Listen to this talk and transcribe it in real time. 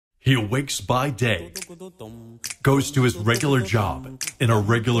He awakes by day, goes to his regular job in a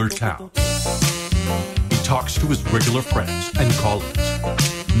regular town. He talks to his regular friends and colleagues.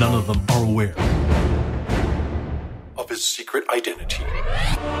 None of them are aware of his secret identity.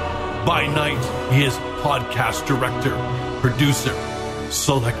 By night, he is podcast director, producer,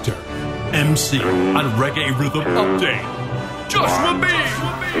 selector, MC on Reggae Rhythm Update. Just for me!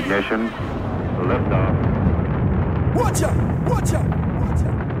 Ignition, liftoff. Watch out! Watch out! Watch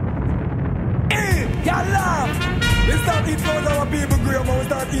out! Hey, y'all laugh! We start eat food our people grave and we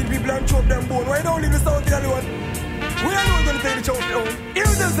start eat people and chop them bone. Why don't leave the sound to anyone? We are not going to take the chop down. Here it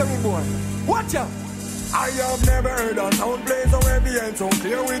is, them boy. Watch out! I have never heard a sound play so heavy and so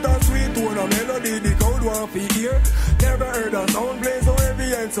clear with a sweet tone, a melody the crowd want to hear. Never heard a sound play so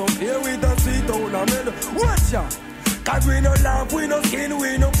heavy and so clear with a sweet tone, a melody. Watch out! Cause we no laugh, we no skin,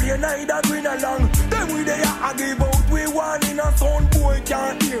 we no play neither green along. Then we there I give out, we one in a sound boy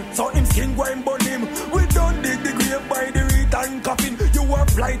can't hear. So him skin go and burn him. We don't dig the grave by the return coffin. You a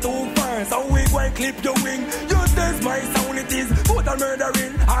fly too far, so we go and clip your wing. You test my sound, it is put a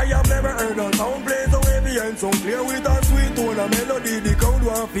murdering. I have never heard a sound play so heavy and so clear with a sweet tone, a melody the crowd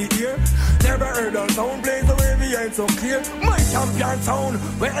want to hear. Never heard a sound play so heavy and so clear. My champion sound,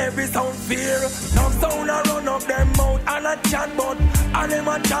 where every sound fear. No sound a run up them mouth and a chat, but and them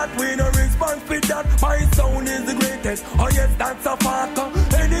a chat, we no response with that. My sound is the greatest, oh yes, that's a fact.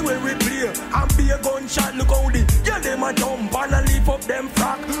 Anyway we play, and be a gunshot, look how the yeah, them a jump and a lift up them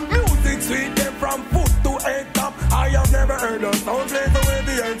frack. Music sweet, them from foot to head top. I have never heard a sound play so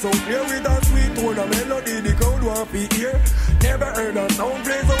heavy and so clear with a sweet tone, a melody the crowd want to hear. Never heard a sound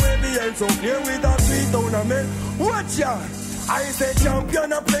play so heavy and so clear with a sweet tone, a melody. Watch out! I say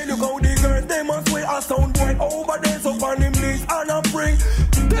champion a play, look how the girls, they must wear a sound boy over there, so on him knees and a bring.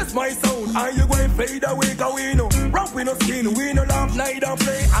 That's my sound, and you going fade away, cause we no rock, we no skin, we no laugh, neither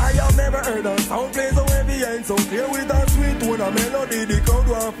play. I have never heard a sound play so heavy and so clear with a sweet tone, a melody the crowd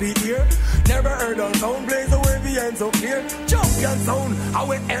want to hear. Never heard a sound play so heavy and so clear. Champion sound, I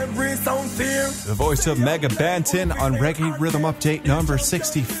with every sound fear. The voice of Mega Banton on Reggae Rhythm Update number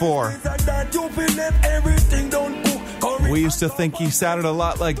 64. We used to think he sounded a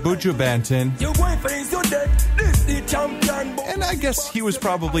lot like Buju Banton. And I guess he was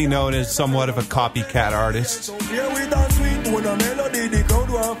probably known as somewhat of a copycat artist.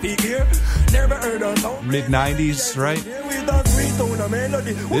 Mid-90s, right?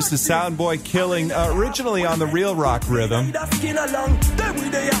 This is Soundboy Killing, originally on the Real Rock rhythm.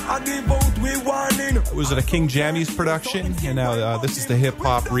 Was it a King Jammy's production? And now this is the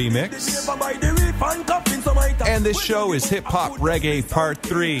hip-hop remix. And this show is Hip Hop Reggae Part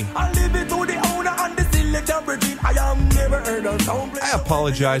 3. I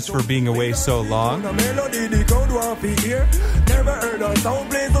apologize for being away so long.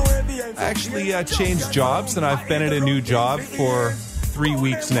 I actually changed jobs, and I've been at a new job for 3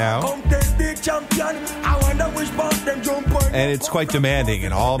 weeks now. And it's quite demanding,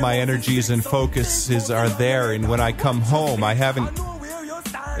 and all my energies and focuses are there. And when I come home, I haven't...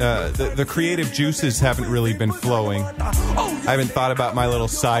 the creative juices haven't really been flowing. I haven't thought about my little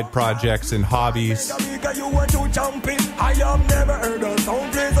side projects and hobbies.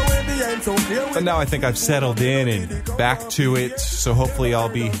 But now I think I've settled in and back to it, so hopefully I'll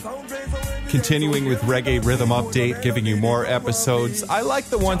be continuing with Reggae Rhythm Update, giving you more episodes. I like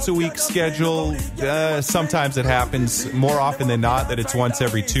the once-a-week schedule. Sometimes it happens, more often than not, that it's once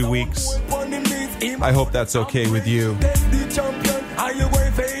every 2 weeks. I hope that's okay with you.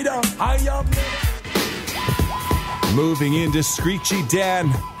 Moving into Screechy Dan,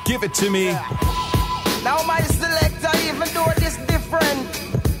 give it to me. Now my selector, even though this different,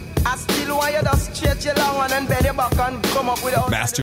 I still want you to stretch your long one and bend your back and come up with a... Master